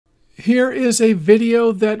Here is a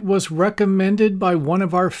video that was recommended by one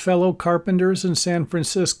of our fellow carpenters in San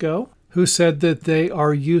Francisco who said that they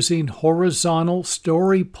are using horizontal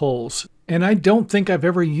story poles. And I don't think I've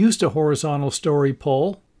ever used a horizontal story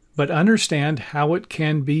pole, but understand how it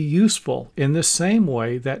can be useful in the same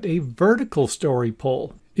way that a vertical story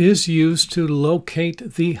pole is used to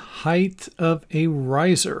locate the height of a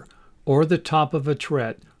riser or the top of a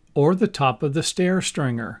tread or the top of the stair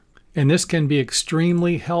stringer. And this can be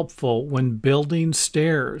extremely helpful when building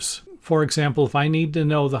stairs. For example, if I need to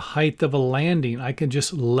know the height of a landing, I can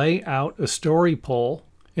just lay out a story pole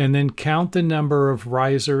and then count the number of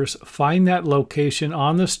risers, find that location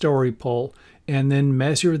on the story pole, and then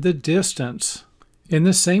measure the distance. And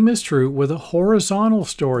the same is true with a horizontal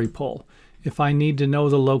story pole. If I need to know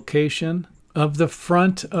the location of the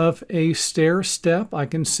front of a stair step, I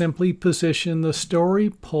can simply position the story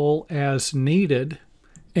pole as needed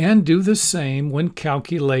and do the same when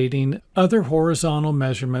calculating other horizontal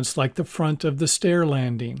measurements like the front of the stair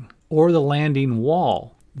landing or the landing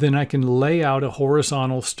wall. Then I can lay out a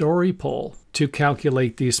horizontal story pole to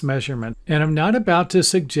calculate these measurements. And I'm not about to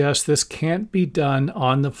suggest this can't be done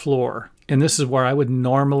on the floor. And this is where I would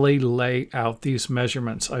normally lay out these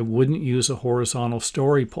measurements. I wouldn't use a horizontal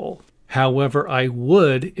story pole. However, I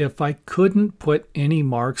would if I couldn't put any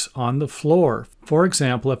marks on the floor. For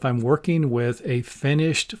example, if I'm working with a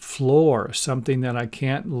finished floor, something that I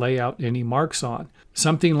can't lay out any marks on,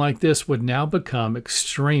 something like this would now become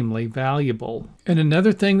extremely valuable. And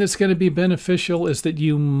another thing that's going to be beneficial is that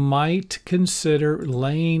you might consider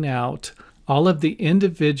laying out all of the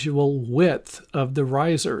individual width of the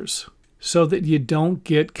risers, so that you don't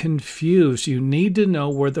get confused. You need to know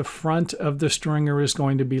where the front of the stringer is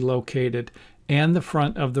going to be located and the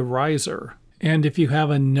front of the riser. And if you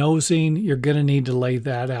have a nosing, you're going to need to lay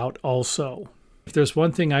that out also. If there's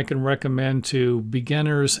one thing I can recommend to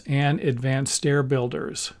beginners and advanced stair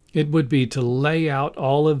builders, it would be to lay out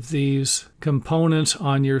all of these components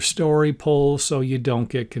on your story pole so you don't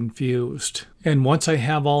get confused. And once I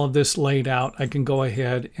have all of this laid out, I can go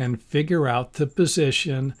ahead and figure out the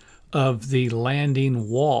position of the landing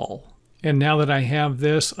wall. And now that I have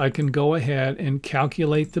this, I can go ahead and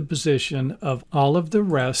calculate the position of all of the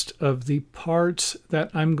rest of the parts that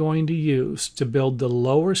I'm going to use to build the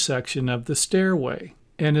lower section of the stairway.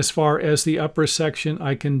 And as far as the upper section,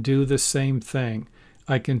 I can do the same thing.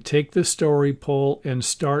 I can take the story pole and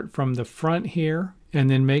start from the front here, and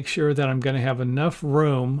then make sure that I'm going to have enough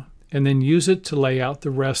room, and then use it to lay out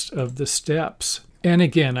the rest of the steps. And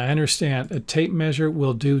again, I understand a tape measure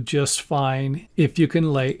will do just fine if you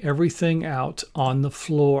can lay everything out on the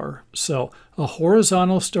floor. So a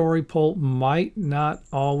horizontal story pole might not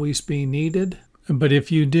always be needed, but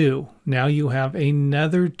if you do, now you have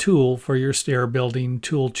another tool for your stair building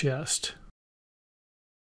tool chest.